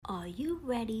Are you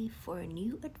ready for a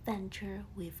new adventure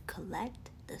with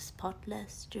Colette the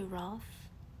spotless giraffe?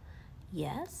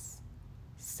 Yes?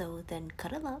 So then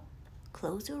cuddle up,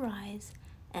 close your eyes,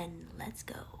 and let's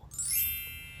go.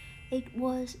 It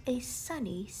was a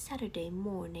sunny Saturday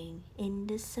morning in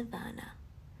the savannah.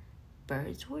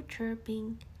 Birds were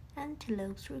chirping,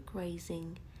 antelopes were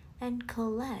grazing, and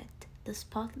Colette the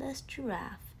spotless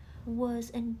giraffe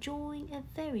was enjoying a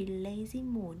very lazy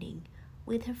morning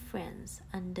with her friends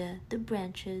under the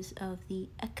branches of the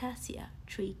acacia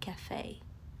tree cafe.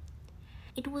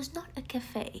 It was not a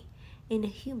cafe in a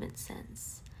human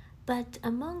sense, but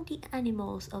among the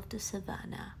animals of the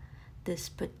savannah, this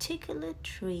particular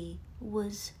tree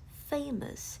was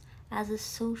famous as a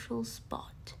social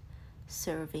spot,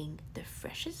 serving the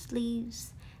freshest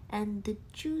leaves and the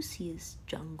juiciest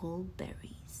jungle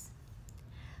berries.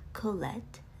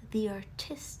 Colette, the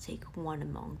artistic one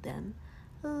among them,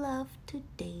 loved to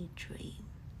daydream.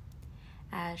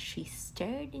 As she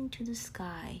stared into the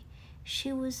sky,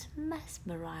 she was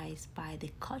mesmerized by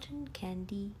the cotton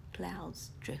candy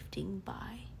clouds drifting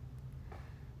by.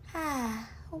 "Ah,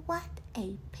 what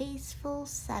a peaceful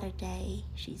Saturday,"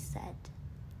 she said.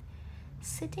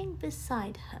 Sitting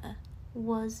beside her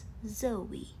was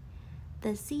Zoe,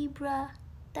 the zebra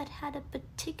that had a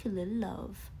particular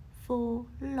love for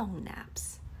long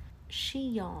naps. She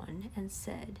yawned and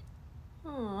said,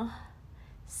 "Oh,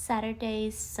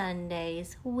 Saturdays,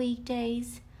 Sundays,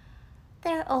 weekdays,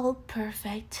 they're all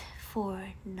perfect for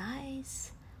a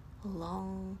nice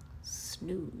long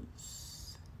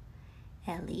snooze."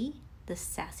 Ellie, the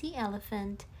sassy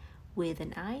elephant, with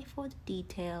an eye for the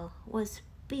detail, was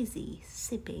busy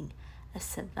sipping a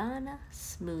savannah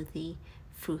smoothie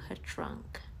through her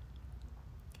trunk.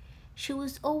 She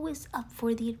was always up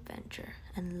for the adventure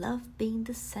and loved being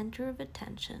the center of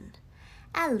attention.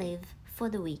 "I live for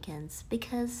the weekends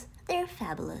because they're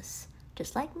fabulous,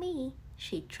 just like me,"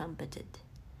 she trumpeted.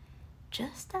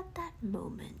 Just at that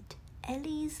moment,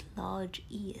 Ellie's large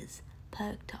ears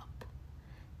perked up,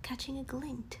 catching a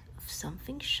glint of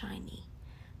something shiny,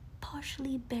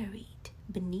 partially buried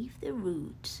beneath the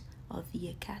roots of the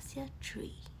acacia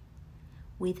tree.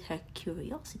 With her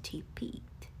curiosity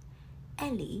piqued,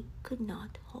 Ellie could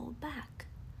not hold back.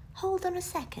 "Hold on a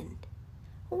second.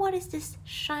 What is this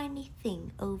shiny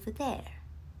thing over there?"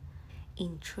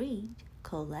 Intrigued,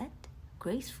 Colette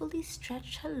gracefully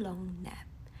stretched her long neck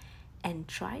and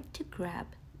tried to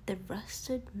grab the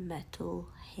rusted metal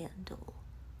handle.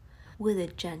 With a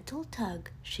gentle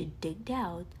tug, she digged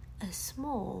out a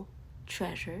small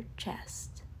treasure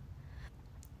chest.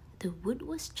 The wood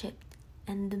was chipped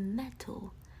and the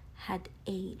metal had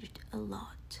aged a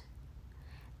lot.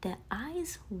 Their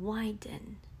eyes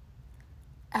widened.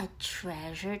 "A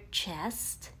treasure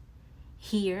chest?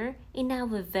 Here in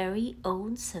our very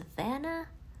own savannah?"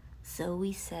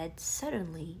 Zoe said,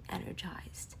 suddenly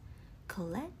energized.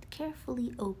 Colette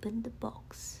carefully opened the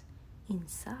box.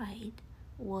 Inside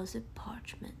was a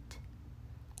parchment.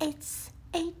 "It's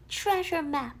a treasure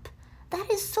map!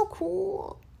 That is so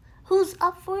cool! Who's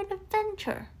up for an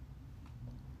adventure?"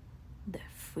 The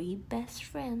three best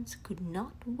friends could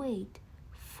not wait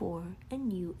for a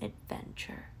new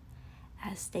adventure.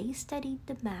 As they studied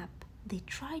the map, they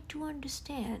tried to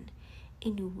understand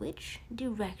in which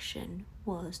direction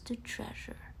was the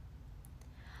treasure.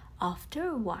 After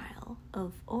a while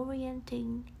of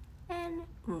orienting and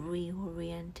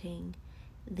reorienting,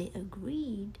 they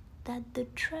agreed that the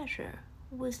treasure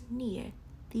was near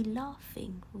the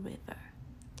laughing river.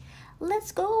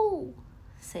 "Let's go,"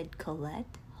 said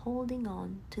Colette, holding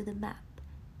on to the map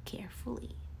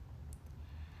carefully.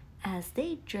 As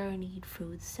they journeyed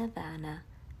through the savannah,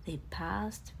 they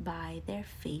passed by their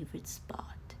favorite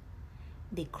spot.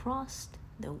 They crossed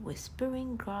the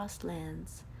whispering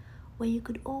grasslands where you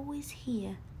could always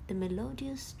hear the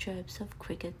melodious chirps of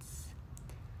crickets.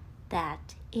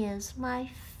 "That is my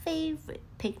favorite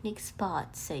picnic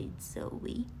spot," said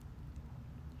Zoe.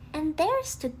 "And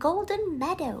there's the golden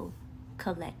meadow,"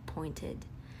 Colette pointed.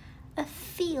 "A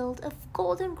field of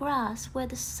golden grass where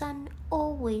the sun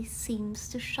always seems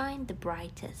to shine the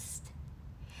brightest."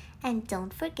 "And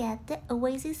don't forget the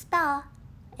oasis spa,"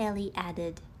 Ellie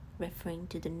added, referring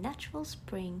to the natural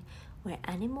spring where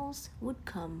animals would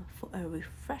come for a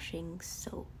refreshing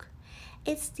soak.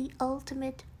 "It's the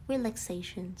ultimate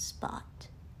relaxation spot."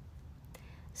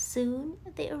 Soon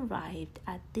they arrived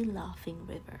at the laughing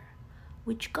river,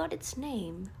 which got its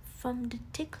name from the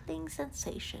tickling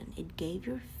sensation it gave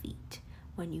your feet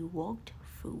when you walked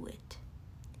through it.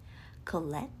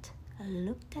 Colette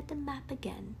looked at the map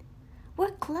again.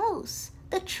 "We're close.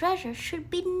 The treasure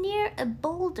should be near a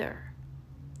boulder."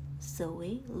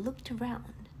 Zoe looked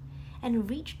around. and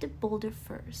reached the boulder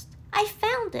first. I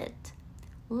found it!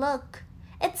 Look,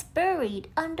 it's buried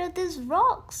under these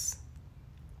rocks.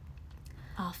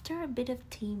 After a bit of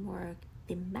teamwork,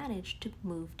 they managed to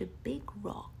move the big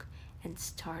rock and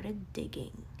started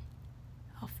digging.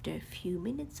 After a few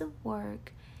minutes of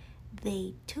work,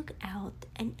 they took out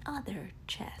another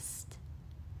chest.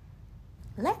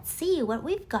 Let's see what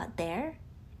we've got there,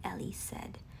 Ellie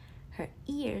said, her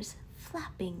ears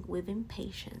flapping with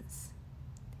impatience.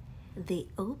 They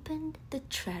opened the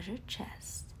treasure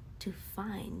chest to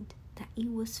find that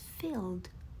it was filled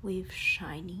with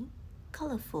shiny,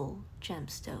 colorful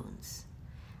gemstones.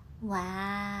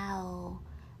 Wow,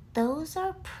 those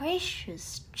are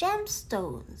precious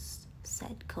gemstones,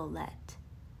 said Colette.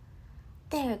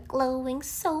 They're glowing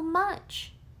so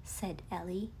much, said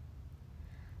Ellie.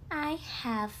 I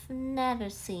have never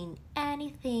seen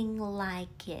anything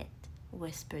like it,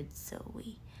 whispered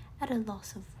Zoe, at a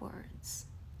loss of words.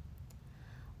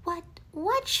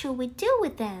 What should we do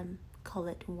with them?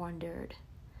 Colette wondered,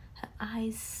 her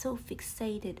eyes so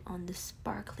fixated on the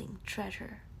sparkling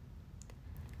treasure.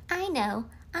 I know,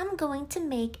 I'm going to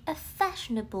make a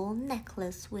fashionable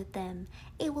necklace with them.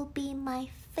 It will be my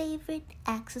favorite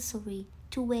accessory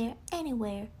to wear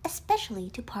anywhere, especially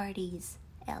to parties,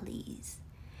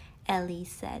 Ellie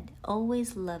said,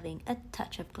 always loving a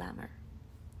touch of glamour.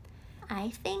 I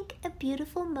think a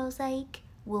beautiful mosaic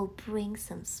will bring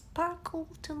some sparkle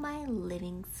to my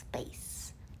living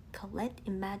space. Colette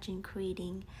imagined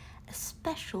creating a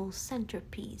special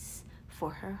centerpiece for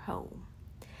her home.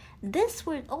 This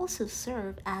would also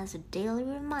serve as a daily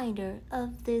reminder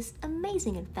of this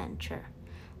amazing adventure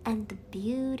and the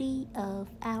beauty of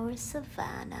our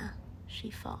savannah,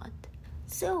 she thought.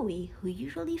 Zoe, who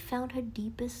usually found her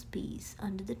deepest peace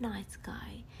under the night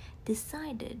sky,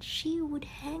 decided she would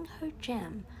hang her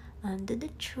gem under the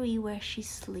tree where she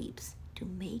sleeps to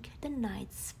make the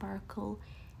night sparkle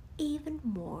even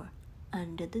more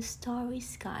under the starry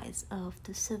skies of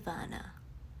the savannah.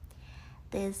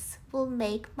 This will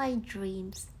make my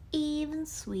dreams even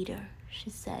sweeter, she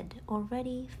said,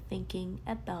 already thinking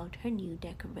about her new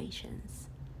decorations.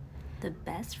 The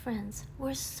best friends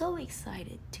were so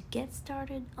excited to get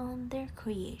started on their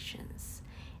creations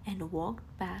and walked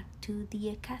back to the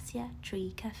Acacia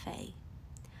Tree Cafe.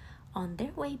 On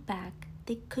their way back,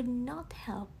 they could not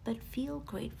help but feel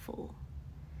grateful.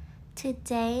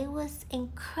 Today was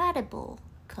incredible,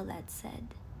 Colette said.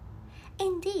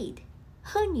 Indeed,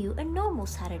 who knew a normal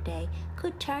Saturday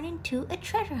could turn into a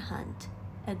treasure hunt,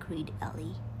 agreed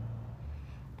Ellie.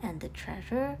 And the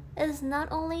treasure is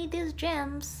not only these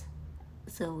gems,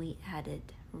 Zoe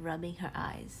added, rubbing her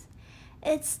eyes.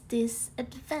 It's this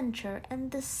adventure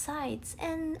and the sights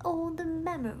and all the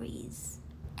memories.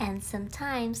 And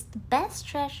sometimes the best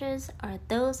treasures are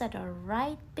those that are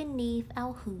right beneath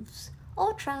our hoofs,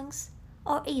 or trunks,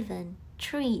 or even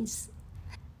trees.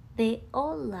 They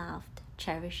all laughed,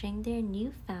 cherishing their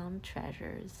newfound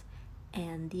treasures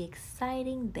and the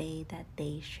exciting day that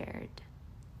they shared.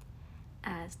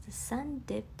 As the sun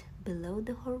dipped below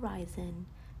the horizon,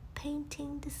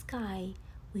 painting the sky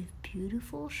with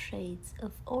beautiful shades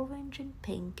of orange and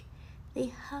pink, they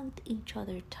hugged each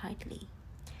other tightly.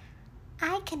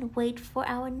 I can wait for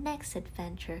our next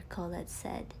adventure, Colette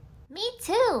said. Me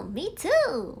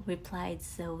too, replied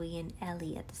Zoe and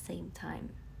Ellie at the same time.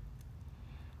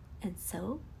 And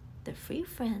so, the three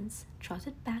friends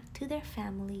trotted back to their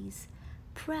families,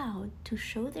 proud to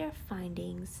show their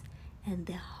findings and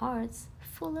their hearts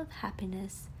full of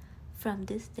happiness from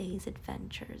this day's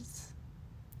adventures.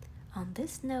 On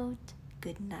this note,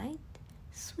 good night,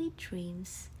 sweet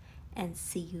dreams, and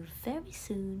see you very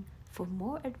soon for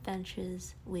more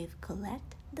adventures with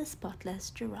Colette the Spotless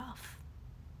Giraffe.